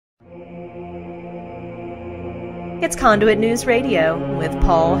It's Conduit News Radio with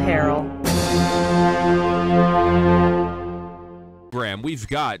Paul Harrell. Graham, we've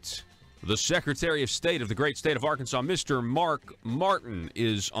got the Secretary of State of the great state of Arkansas, Mr. Mark Martin,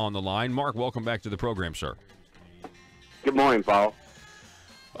 is on the line. Mark, welcome back to the program, sir. Good morning, Paul.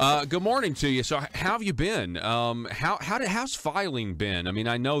 Good morning to you. So, how have you been? How's filing been? I mean,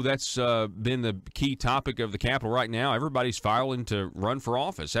 I know that's been the key topic of the Capitol right now. Everybody's filing to run for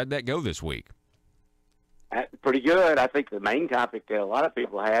office. How'd that go this week? Pretty good. I think the main topic that a lot of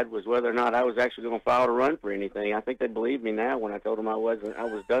people had was whether or not I was actually going to file to run for anything. I think they believe me now when I told them I was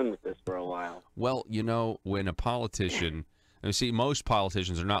done with this for a while. Well, you know, when a politician, see, most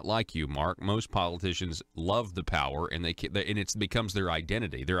politicians are not like you, Mark. Most politicians love the power, and it becomes their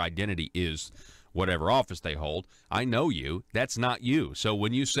identity. Their identity is whatever office they hold. I know you. That's not you. So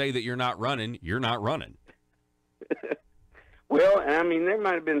when you say that you're not running, you're not running. Well, I mean, there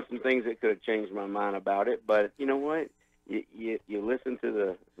might have been some things that could have changed my mind about it, but you know what? You listen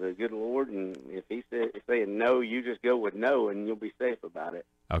to the good Lord, and if saying no, you just go with no, and you'll be safe about it.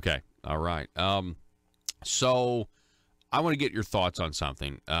 Okay, all right. So I want to get your thoughts on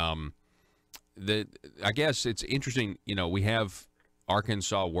something. I guess it's interesting. You know, we have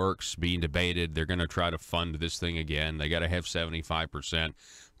Arkansas Works being debated. They're going to try to fund this thing again. They got to have 75%.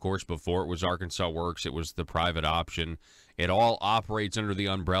 Of course, before it was Arkansas Works, it was the private option. It all operates under the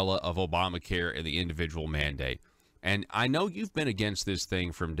umbrella of Obamacare and the individual mandate. And I know you've been against this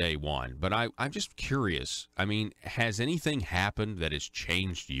thing from day one, but I'm just curious. I mean, has anything happened that has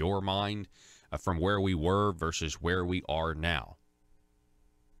changed your mind from where we were versus where we are now?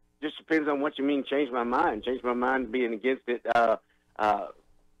 Just depends on what you mean, change my mind. Change my mind being against it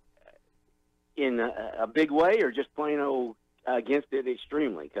in a big way, or just plain old against it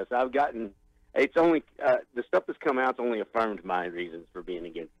extremely, because I've gotten... It's only the stuff that's come out's only affirmed my reasons for being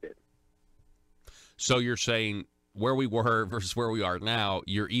against it. So you're saying where we were versus where we are now,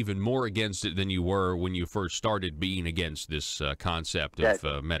 you're even more against it than you were when you first started being against this concept of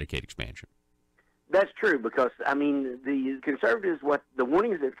Medicaid expansion. That's true, because I mean the conservatives, the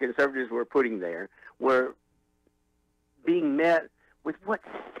warnings that conservatives were putting there were being met with what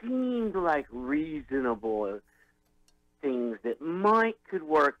seemed like reasonable things that could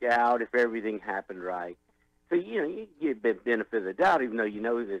work out if everything happened right. So, you know, you get the benefit of the doubt, even though you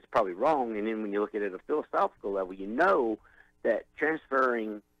know that it's probably wrong. And then when you look at it at a philosophical level, you know that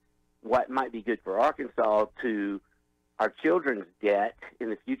transferring what might be good for Arkansas to our children's debt in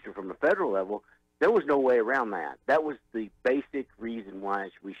the future from a federal level, there was no way around that. That was the basic reason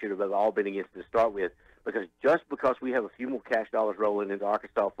why we should have all been against it to start with, because just because we have a few more cash dollars rolling into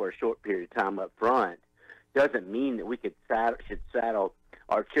Arkansas for a short period of time up front doesn't mean that we should saddle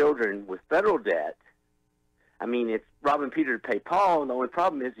our children with federal debt. I mean, it's robbing Peter to pay Paul, and the only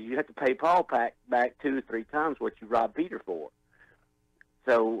problem is you have to pay Paul back 2 to 3 times what you robbed Peter for.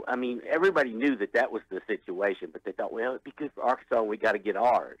 So, I mean, everybody knew that was the situation, but they thought, well, it'd be good for Arkansas, and we got to get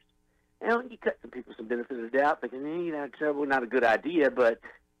ours. And you cut some people some benefit of the doubt, thinking, that's probably not a good idea, but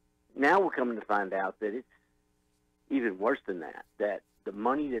now we're coming to find out that it's even worse than that, that the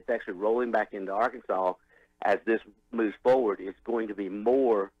money that's actually rolling back into Arkansas as this moves forward is going to be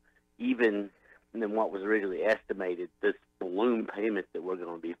more even than what was originally estimated, this balloon payment that we're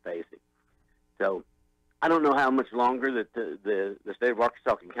going to be facing. So I don't know how much longer that the state of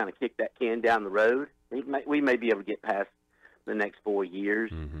Arkansas can kind of kick that can down the road. We may be able to get past the next 4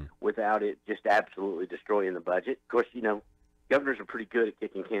 years without it just absolutely destroying the budget. Of course, you know, governors are pretty good at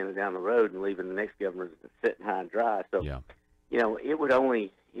kicking cans down the road and leaving the next governor sitting high and dry. So, you know, it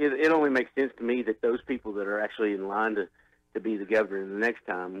only makes sense to me that those people that are actually in line to be the governor the next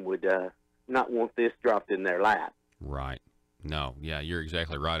time would not want this dropped in their lap. Right. No, yeah, you're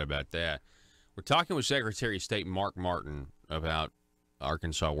exactly right about that. We're talking with Secretary of State Mark Martin about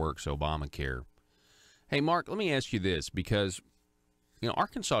Arkansas Works Obamacare. Hey, Mark, let me ask you this, because, you know,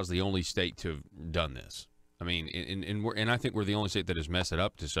 Arkansas is the only state to have done this. I mean, and I think we're the only state that has messed it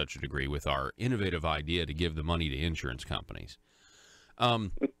up to such a degree with our innovative idea to give the money to insurance companies.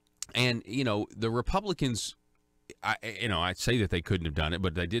 And, you know, the Republicans, I'd say that they couldn't have done it,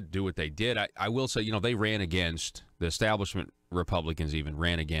 but they did do what they did. I will say, you know, they ran against, the establishment Republicans even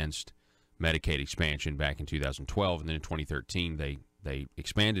ran against Medicaid expansion back in 2012, and then in 2013 they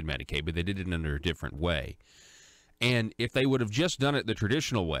expanded Medicaid, but they did it under a different way. And if they would have just done it the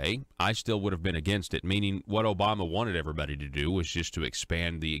traditional way, I still would have been against it, meaning what Obama wanted everybody to do was just to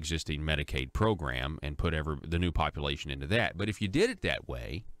expand the existing Medicaid program and put the new population into that. But if you did it that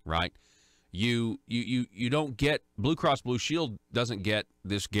way, right, you don't get, Blue Cross Blue Shield doesn't get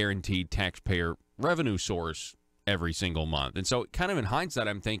this guaranteed taxpayer revenue source every single month. And so kind of in hindsight,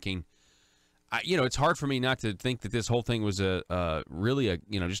 I'm thinking, it's hard for me not to think that this whole thing was really a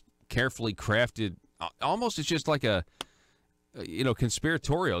just carefully crafted. Almost, it's just like a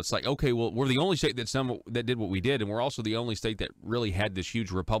conspiratorial. It's like, okay, well, we're the only state that did what we did, and we're also the only state that really had this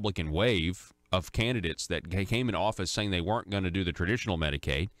huge Republican wave of candidates that came in office saying they weren't going to do the traditional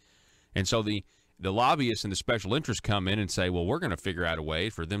Medicaid, and so the lobbyists and the special interests come in and say, well, we're going to figure out a way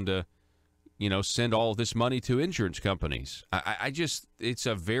for them to, send all this money to insurance companies. I just, it's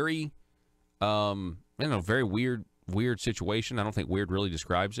a very, very weird situation. I don't think weird really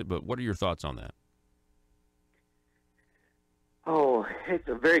describes it, but what are your thoughts on that? Oh, it's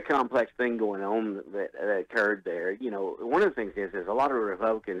a very complex thing going on that occurred there. One of the things is a lot of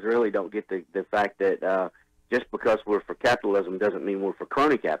Republicans really don't get the fact that just because we're for capitalism doesn't mean we're for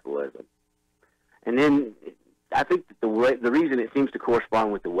crony capitalism. And then I think that the reason it seems to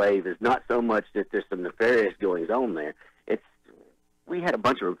correspond with the wave is not so much that there's some nefarious goings on there. We had a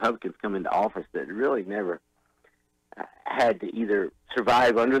bunch of Republicans come into office that really never had to either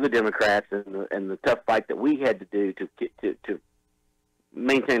survive under the Democrats and the tough fight that we had to do to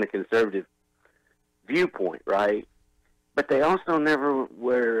maintain a conservative viewpoint, right? But they also never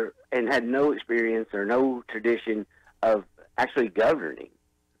were and had no experience or no tradition of actually governing.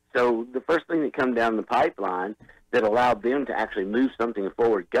 So the first thing that come down the pipeline that allowed them to actually move something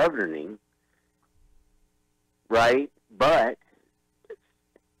forward governing, right, but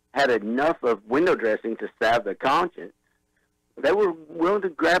had enough of window dressing to salve their conscience, they were willing to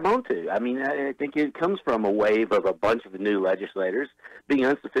grab onto. I mean, I think it comes from a wave of a bunch of new legislators being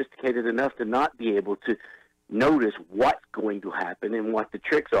unsophisticated enough to not be able to notice what's going to happen and what the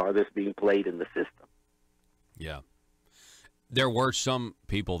tricks are that's being played in the system. Yeah. There were some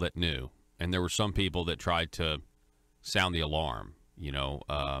people that knew, and there were some people that tried to sound the alarm,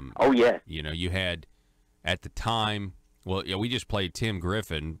 oh, yes. You had, at the time, well, we just played Tim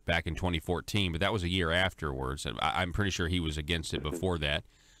Griffin back in 2014, but that was a year afterwards. I'm pretty sure he was against it before that.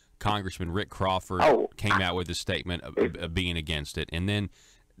 Congressman Rick Crawford came out with a statement of being against it. And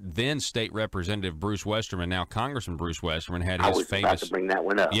then State Representative Bruce Westerman, now Congressman Bruce Westerman, had his famous... I was about to bring that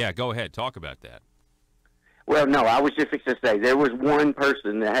one up. Yeah, go ahead. Talk about that. Well, no, I was just fixing to say there was one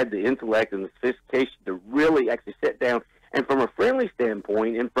person that had the intellect and the sophistication to really actually sit down and from a friendly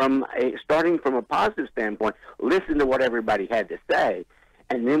standpoint and starting from a positive standpoint, listen to what everybody had to say.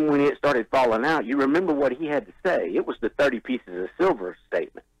 And then when it started falling out, you remember what he had to say. It was the 30 pieces of silver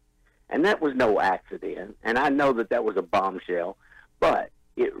statement. And that was no accident. And I know that was a bombshell, but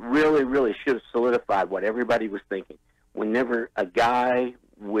it really, really should have solidified what everybody was thinking. Whenever a guy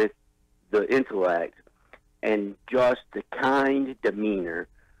with the intellect and just the kind demeanor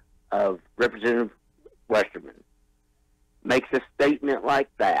of Representative Westerman makes a statement like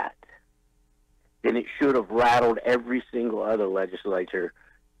that, then it should have rattled every single other legislature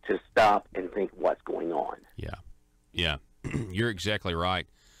to stop and think what's going on. Yeah. You're exactly right.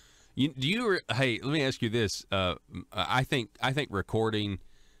 Hey, let me ask you this. I think recording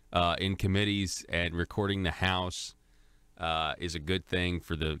in committees and recording the House is a good thing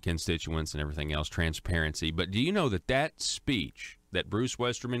for the constituents and everything else, transparency. But do you know that speech that Bruce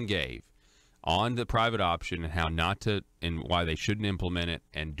Westerman gave on the private option and how not to and why they shouldn't implement it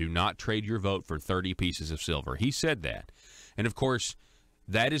and do not trade your vote for 30 pieces of silver, he said that. And, of course,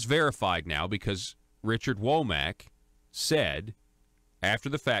 that is verified now because Richard Womack said after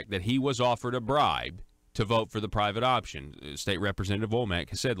the fact that he was offered a bribe to vote for the private option. State Representative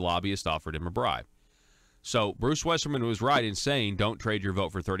Womack said lobbyists offered him a bribe. So Bruce Westerman was right in saying don't trade your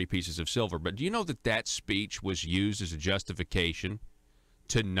vote for 30 pieces of silver. But do you know that speech was used as a justification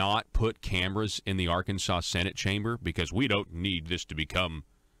to not put cameras in the Arkansas Senate chamber because we don't need this to become,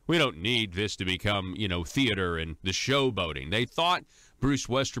 theater and the showboating. They thought Bruce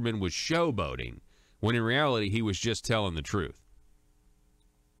Westerman was showboating when in reality he was just telling the truth.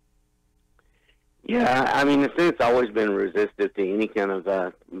 Yeah, I mean, the Senate's always been resistant to any kind of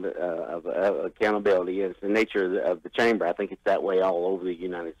accountability. It's the nature of the chamber. I think it's that way all over the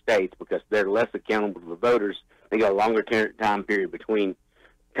United States because they're less accountable to the voters. They got a longer time period between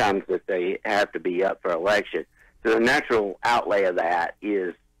times that they have to be up for election. So the natural outlay of that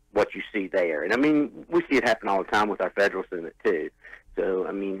is what you see there. And, I mean, we see it happen all the time with our federal Senate, too. So,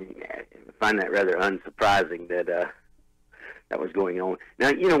 I mean, I find that rather unsurprising that that was going on.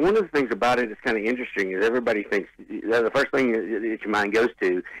 Now, one of the things about it that's kind of interesting is everybody thinks the first thing that your mind goes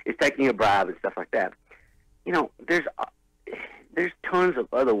to is taking a bribe and stuff like that. There's tons of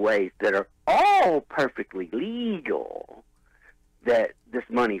other ways that are all perfectly legal that this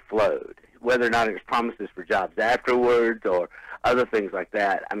money flowed, whether or not it was promises for jobs afterwards or other things like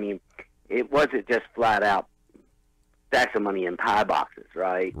that. I mean, it wasn't just flat out stacks of money in pie boxes,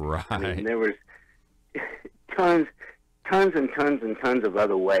 right? Right. I mean, there was tons and tons of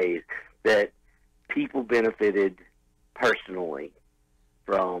other ways that people benefited personally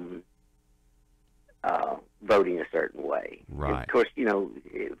from voting a certain way. Right. And of course,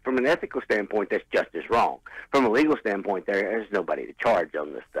 from an ethical standpoint, that's just as wrong. From a legal standpoint, there's nobody to charge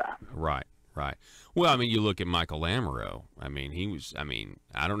on this stuff. Right. Well, I mean, you look at Michael Lamoureux. I mean,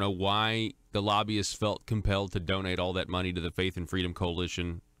 I don't know why the lobbyists felt compelled to donate all that money to the Faith and Freedom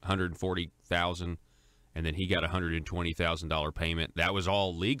Coalition, $140,000, and then he got a $120,000 payment. That was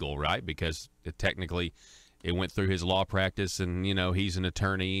all legal, right? Because technically it went through his law practice, and, he's an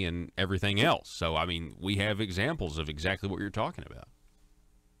attorney and everything else. So, I mean, we have examples of exactly what you're talking about.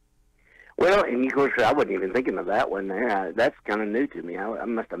 Well, and of course, I wasn't even thinking of that one there. That's kind of new to me. I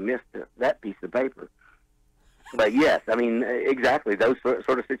must have missed that piece of paper. But yes, I mean, exactly those sort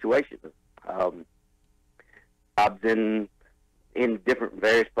of situations. Jobs in different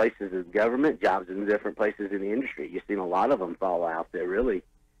various places of government, jobs in different places in the industry. You've seen a lot of them fall out that really,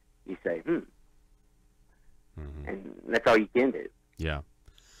 you say, and that's all you can do. Yeah.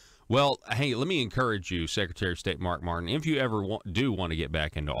 Well, hey, let me encourage you, Secretary of State Mark Martin, if you ever do want to get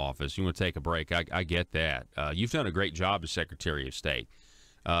back into office, you want to take a break, I get that. You've done a great job as Secretary of State.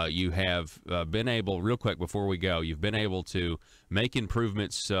 You have been able, real quick before we go, you've been able to make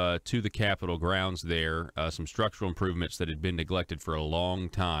improvements to the Capitol grounds there, some structural improvements that had been neglected for a long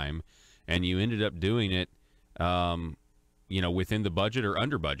time, and you ended up doing it, within the budget or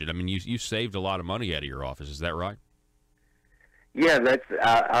under budget. I mean, you saved a lot of money out of your office. Is that right? Yeah, that's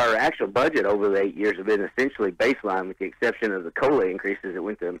our actual budget over the 8 years have been essentially baseline, with the exception of the COLA increases that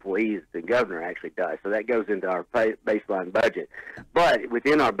went to employees. The governor actually does, so that goes into our baseline budget. But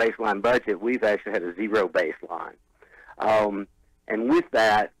within our baseline budget, we've actually had a zero baseline, and with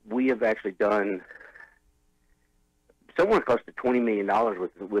that, we have actually done somewhere close to $20 million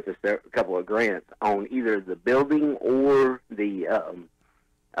with a couple of grants on either the building or the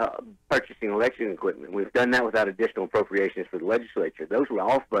purchasing election equipment. We've done that without additional appropriations for the legislature. Those were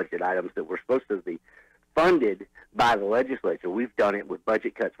off-budget items that were supposed to be funded by the legislature. We've done it with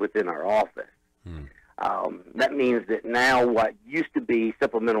budget cuts within our office. That means that now what used to be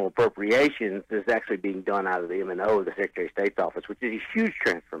supplemental appropriations is actually being done out of the M&O, the Secretary of State's office, which is a huge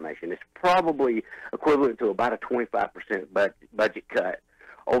transformation. It's probably equivalent to about a 25% budget cut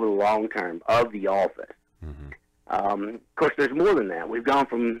over the long term of the office. Of course, there's more than that. We've gone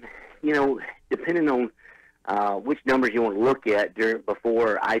from, depending on which numbers you want to look at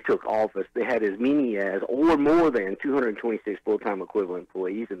before I took office, they had as many as or more than 226 full-time equivalent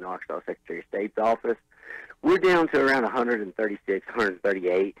employees in the Arkansas Secretary of State's office. We're down to around 136,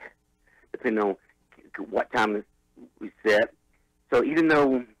 138, depending on what time we set. So even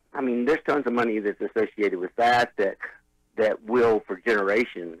though, I mean, there's tons of money that's associated with that will, for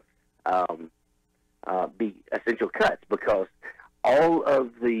generations, be essential cuts, because all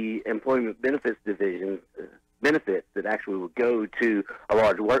of the employment benefits divisions, benefits that actually would go to a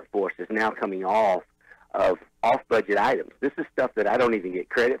large workforce is now coming off of off-budget items. This is stuff that I don't even get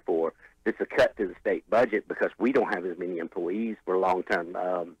credit for. It's a cut to the state budget because we don't have as many employees for long-term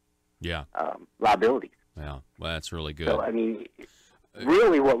liabilities. Yeah, well, that's really good. So, I mean,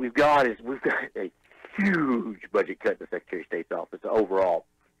 really what we've got is a huge budget cut to the Secretary of State's office overall.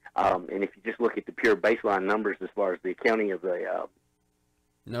 And if you just look at the pure baseline numbers as far as the accounting of the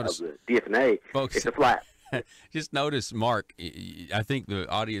DFNA, folks, it's a flat. Just notice, Mark, I think the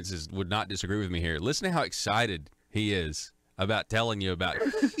audiences would not disagree with me here. Listen to how excited he is about telling you about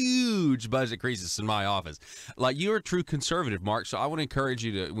huge budget increases in my office. Like, you're a true conservative, Mark, so I want to encourage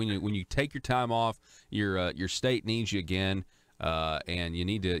you to, when you take your time off, your state needs you again, and you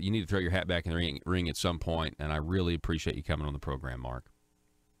need to throw your hat back in the ring at some point, and I really appreciate you coming on the program, Mark.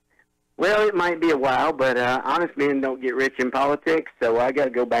 Well, it might be a while, but honest men don't get rich in politics, so I got to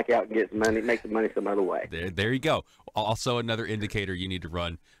go back out and get some money, make some money some other way. There you go. Also another indicator you need to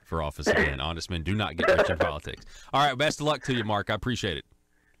run for office again. Honest men do not get rich in politics. All right, best of luck to you, Mark. I appreciate it.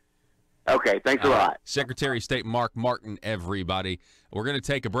 Okay, thanks a lot. Secretary of State Mark Martin, everybody. We're going to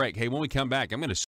take a break. Hey, when we come back, I'm going to